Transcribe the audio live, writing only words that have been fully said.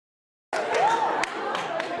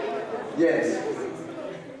Yes.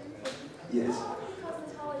 Yes.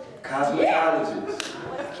 Cosmetologist.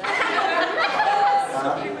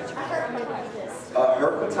 Huh? A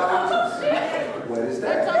herpetologist? What is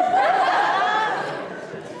that?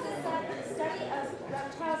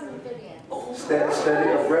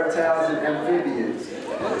 Study of reptiles and amphibians.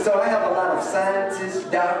 So I have a lot of scientists,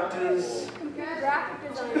 doctors,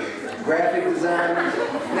 graphic designers.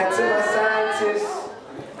 Now to my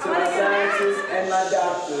scientists and my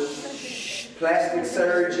doctors, plastic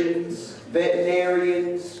surgeons,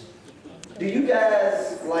 veterinarians, do you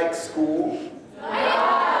guys like school?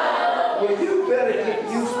 Well, you better get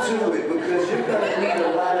used to it because you're going to need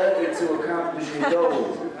a lot of it to accomplish your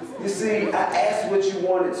goals. You see, I asked what you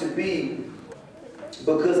wanted to be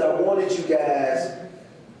because I wanted you guys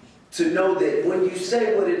to know that when you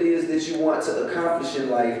say what it is that you want to accomplish in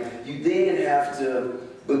life, you then have to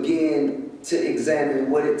begin to examine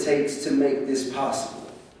what it takes to make this possible.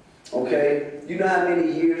 Okay? You know how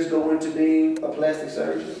many years go into being a plastic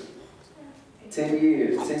surgeon? 10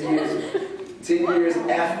 years. 10 years. 10 years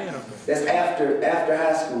after. That's after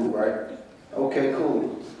high school, right? Okay,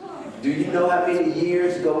 cool. Do you know how many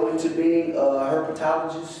years go into being a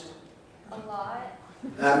herpetologist? A lot.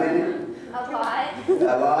 How many? A lot. A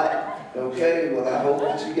lot? Okay, well I hope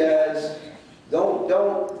that you guys don't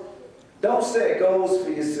set goals for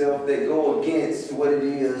yourself that go against what it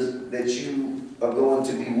is that you are going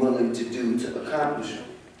to be willing to do to accomplish it.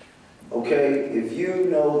 Okay, if you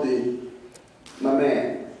know that, my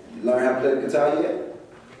man, you learn how to play the guitar yet?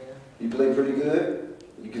 You play pretty good?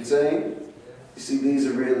 You can sing? You see, these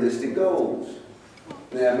are realistic goals.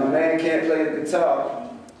 Now, if my man can't play the guitar,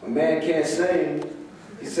 my man can't sing,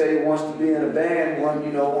 he say he wants to be in a band, want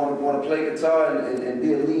to play guitar and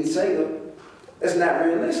be a lead singer. That's not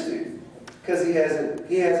realistic, because he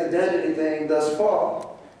hasn't done anything thus far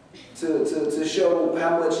to show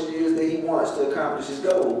how much it is that he wants to accomplish his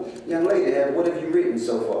goal. Young lady, what have you written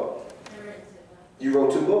so far? You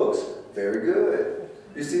wrote 2 books. Very good.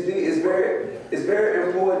 You see, it's very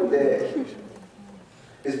important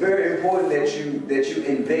that you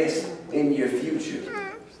invest in your future.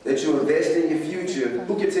 That you invest in your future.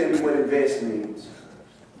 Who can tell me what invest means?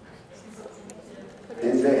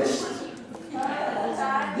 Invest.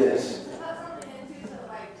 Yes.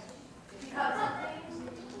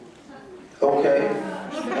 Okay.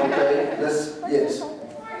 Okay. Yes. For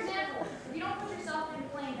example, if you don't put yourself into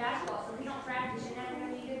playing basketball, so if you don't practice, you're never going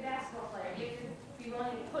to be a good basketball player. You have to be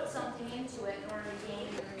willing to put something into it in order to gain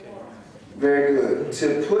the reward. Very good.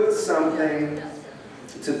 To put something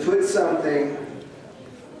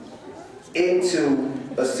into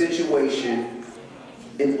a situation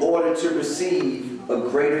in order to receive a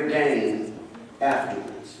greater gain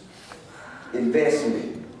afterwards.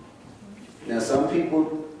 Investment. Now some people,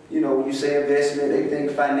 when you say investment, they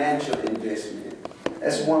think financial investment.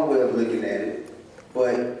 That's one way of looking at it.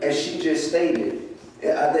 But as she just stated,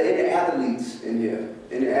 are there any athletes in here?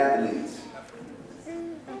 Any athletes?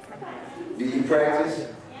 Do you practice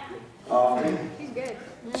often? She's good.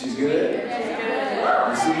 She's good?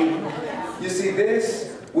 You see,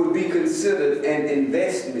 this would be considered an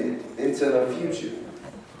investment into her future.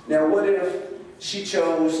 Now, what if she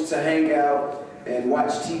chose to hang out and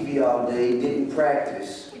watch TV all day, didn't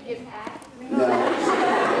practice? You give back? No.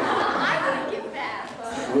 I wouldn't give back.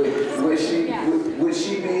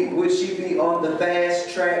 Would she be on the fast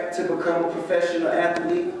track to become a professional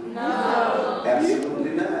athlete? No.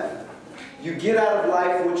 Absolutely not. You get out of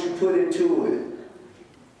life what you put into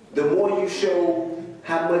it. The more you show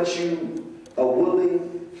how much you are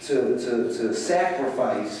willing to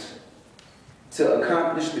sacrifice to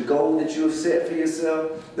accomplish the goal that you have set for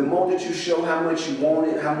yourself, the more that you show how much you want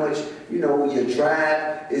it, how much, your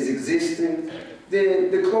drive is existing, then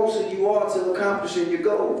the closer you are to accomplishing your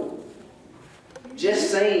goal. Just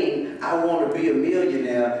saying, I want to be a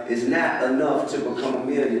millionaire is not enough to become a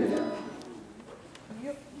millionaire.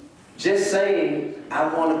 Just saying, I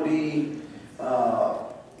want to be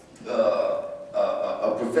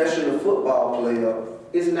a professional football player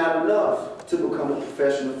is not enough to become a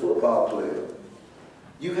professional football player.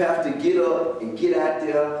 You have to get up and get out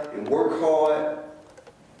there and work hard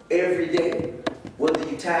every day, whether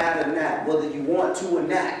you're tired or not, whether you want to or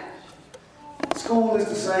not. School is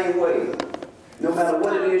the same way. No matter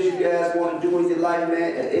what it is you guys want to do in your life,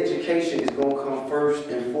 man, education is going to come first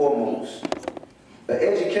and foremost. But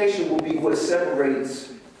education will be what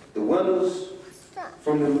separates the winners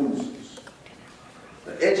from the losers.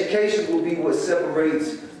 But education will be what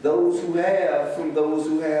separates those who have from those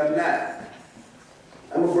who have not.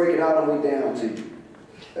 I'm going to break it all the way down to you.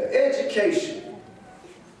 Education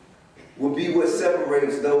will be what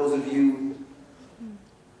separates those of you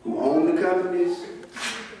who own the companies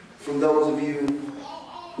from those of you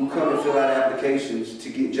who come and fill out applications to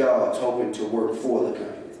get jobs hoping to work for the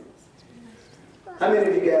company? How many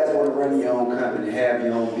of you guys want to run your own company, have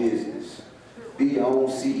your own business, be your own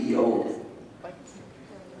CEO?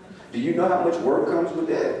 Do you know how much work comes with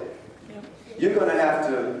that? You're going to have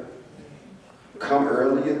to come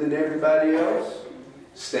earlier than everybody else,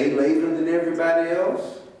 stay later than everybody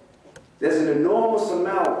else. There's an enormous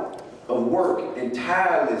amount of work and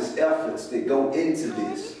tireless efforts that go into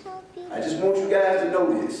this. I just want you guys to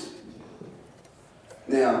know this.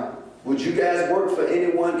 Now, would you guys work for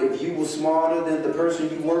anyone if you were smarter than the person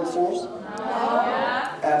you work for? No.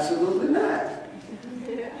 Absolutely not.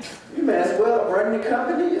 You may as well run the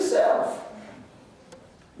company yourself.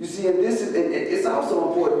 You see, and it's also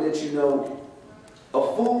important that you know, a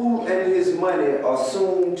fool and his money are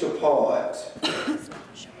soon to part.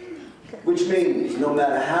 Which means, no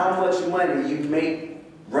matter how much money you may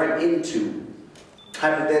run into,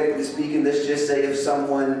 hypothetically speaking, let's just say if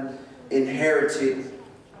someone inherited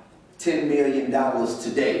 $10 million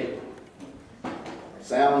today.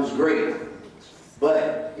 Sounds great.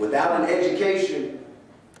 But without an education,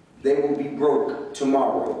 they will be broke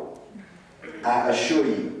tomorrow. I assure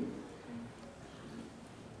you.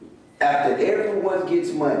 After everyone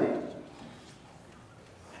gets money,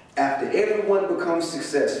 after everyone becomes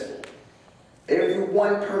successful, every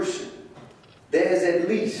one person, there's at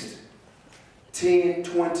least 10,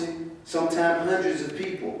 20, sometimes hundreds of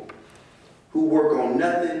people who work on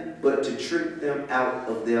nothing but to trick them out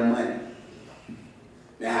of their money.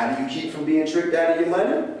 Now, how do you keep from being tricked out of your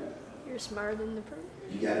money? You're smarter than the person.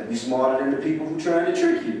 You got to be smarter than the people who are trying to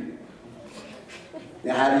trick you.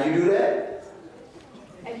 Now, how do you do that?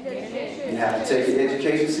 Education. You have to take your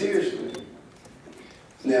education seriously.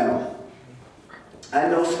 Now, I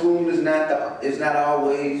know school is not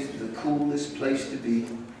always the coolest place to be.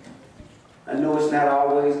 I know it's not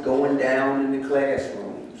always going down in the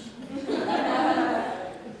classrooms.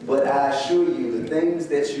 But I assure you, the things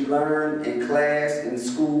that you learn in class, in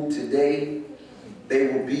school today, they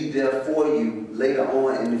will be there for you later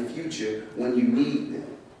on in the future when you need them.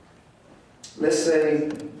 Let's say,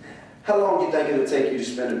 how long do you think it'll take you to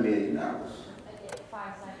spend $1 million? 5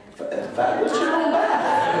 seconds. What you gonna buy?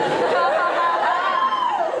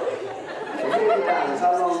 $1 million,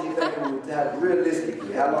 how long do you think it would,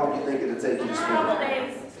 realistically, how long do you think it'll take you to spend it? 4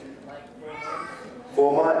 days.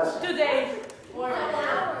 4 months? 2 days.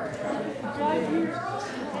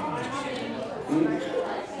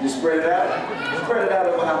 You spread it out? Spread it out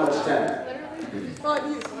over how much time? But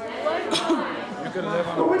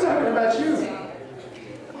we're talking about you.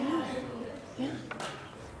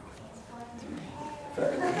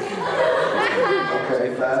 Okay,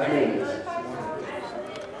 5 minutes.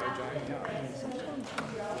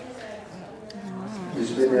 You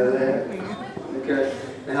spend the other half? Okay.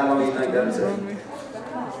 And how long do you think that'll take?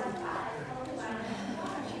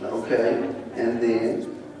 Okay. And then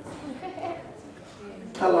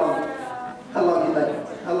how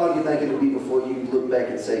long you think it'll be before you look back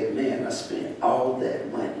and say, man, I spent all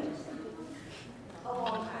that money?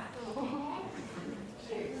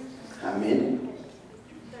 How many?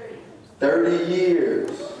 30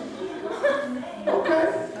 years. Okay.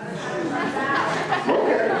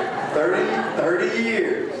 Okay. 30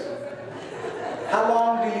 years. How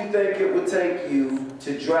long do you think it would take you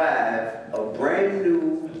to drive a brand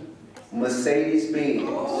new Mercedes-Benz?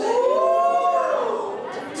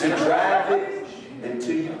 To drive it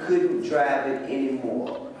until you couldn't drive it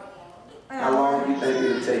anymore. How long do you think it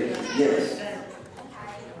would take you? Yes.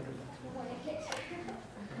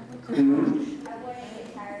 Mm-hmm.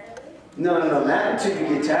 No, not until you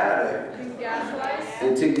get tired of it.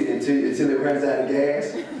 Until it runs out of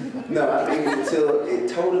gas. No, I mean until it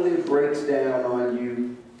totally breaks down on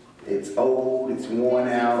you. It's old, it's worn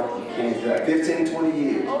out, you can't drive. 15, 20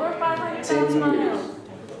 years. Over 500 10 years.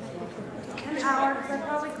 An hour, because I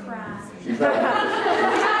probably cry.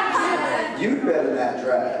 You better not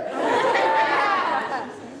drive.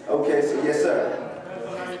 Okay, so yes, sir.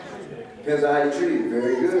 Depends on how you treat it.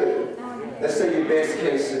 Very good. Let's say your best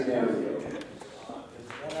case scenario.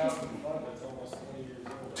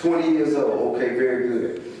 20 years old. Okay, very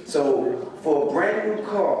good. So for a brand new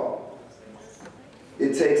car,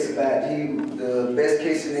 it takes about the best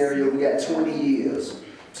case scenario. We got 20 years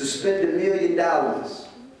to spend $1 million.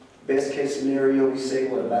 Best case scenario, we say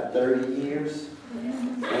what, about 30 years?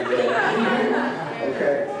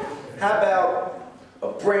 Okay. How about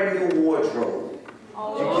a brand new wardrobe?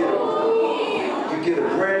 You get a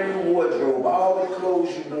brand new wardrobe, all the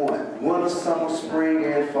clothes you want, winter, summer, spring,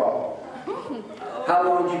 and fall. How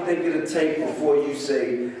long do you think it'll take before you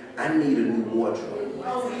say, I need a new wardrobe?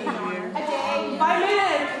 A day. 5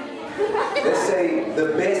 minutes. Let's say the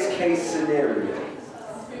best case scenario.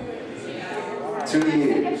 2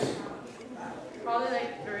 years. Probably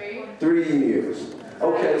like 3. 3 years.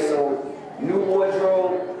 Okay, so new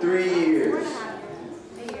wardrobe, 3 years.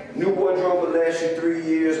 New wardrobe will last you 3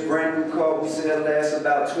 years. Brand new car we sell lasts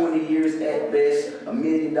about 20 years at best. $1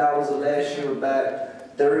 million will last you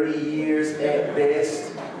about 30 years at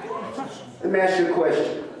best. Let me ask you a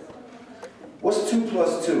question. What's 2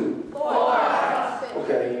 plus 2? 4.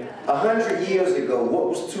 Okay. 100 years ago, what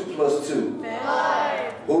was 2 plus 2?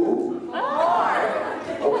 5. Who? 4.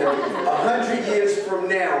 Okay. 100 years from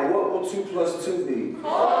now, what will 2 plus 2 be?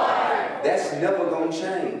 4. That's never going to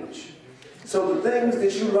change. So the things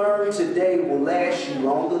that you learn today will last you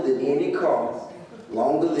longer than any car,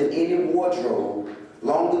 longer than any wardrobe,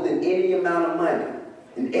 longer than any amount of money.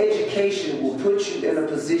 And education will put you in a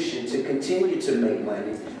position to continue to make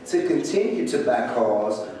money, to continue to buy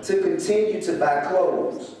cars, to continue to buy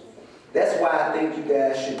clothes. That's why I think you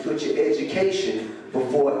guys should put your education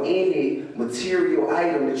before any material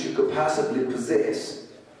item that you could possibly possess.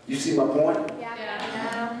 You see my point?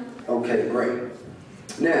 Yeah. Okay, great.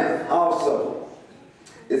 Now, also,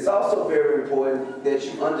 it's also very important that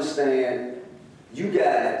you understand you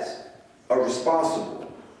guys are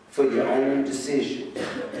responsible for your own decisions.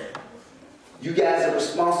 You guys are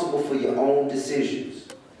responsible for your own decisions.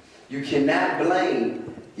 You cannot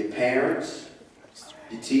blame your parents,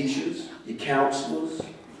 your teachers, your counselors,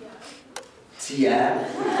 T.I.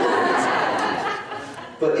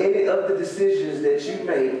 for any of the decisions that you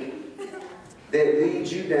make that lead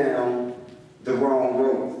you down the wrong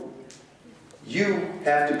road. You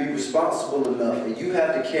have to be responsible enough and you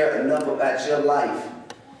have to care enough about your life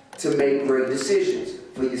to make great decisions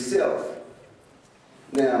for yourself.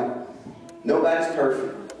 Now, nobody's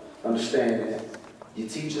perfect. Understand that. Your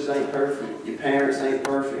teachers ain't perfect. Your parents ain't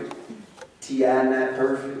perfect. T.I. not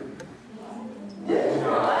perfect. Yeah.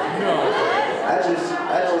 I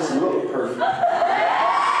just look perfect.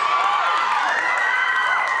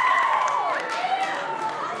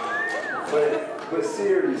 But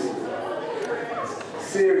seriously,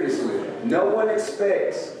 no one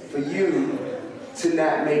expects for you to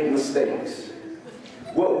not make mistakes.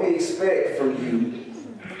 What we expect from you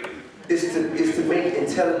is to make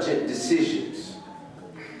intelligent decisions.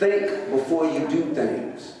 Think before you do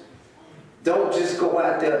things. Don't just go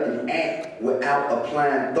out there and act without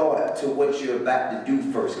applying thought to what you're about to do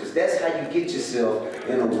first, because that's how you get yourself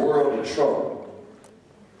in a world of trouble.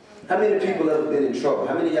 How many people ever been in trouble?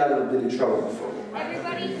 How many of y'all ever been in trouble before?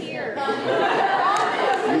 Everybody here.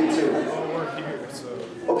 Me too.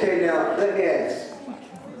 Okay, now let me ask.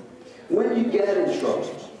 When you got in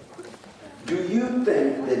trouble, do you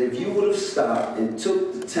think that if you would have stopped and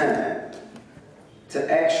took the time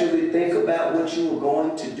to actually think about what you were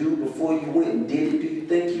going to do before you went and did it, do you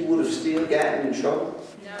think you would have still gotten in trouble?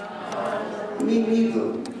 No. Me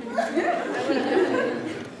neither.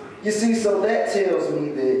 You see, so that tells me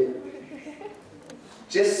that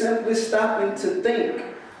just simply stopping to think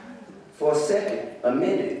for a second, a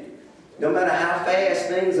minute, no matter how fast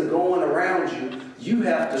things are going around you, you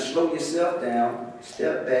have to slow yourself down,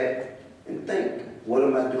 step back, and think, what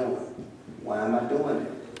am I doing? Why am I doing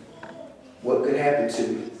it? What could happen to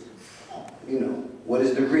me? You know, what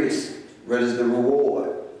is the risk? What is the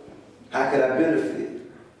reward? How could I benefit?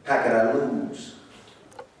 How could I lose?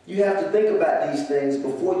 You have to think about these things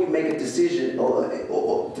before you make a decision or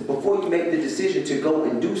before you make the decision to go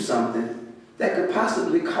and do something that could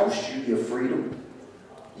possibly cost you your freedom,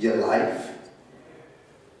 your life.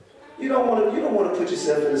 You don't want to put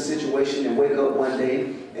yourself in a situation and wake up one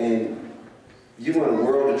day and you're in a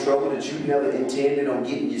world of trouble that you never intended on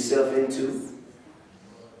getting yourself into.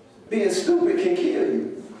 Being stupid can kill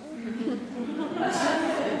you.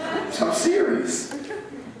 I'm serious.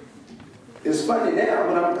 It's funny now,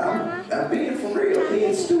 but I'm being for real.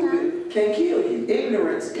 Being stupid can kill you.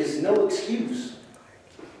 Ignorance is no excuse.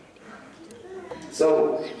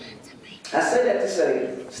 So, I say that to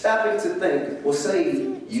say, stopping to think will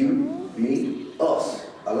save you, me, us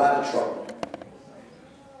a lot of trouble.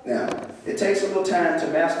 Now, it takes a little time to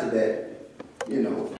master that, you know.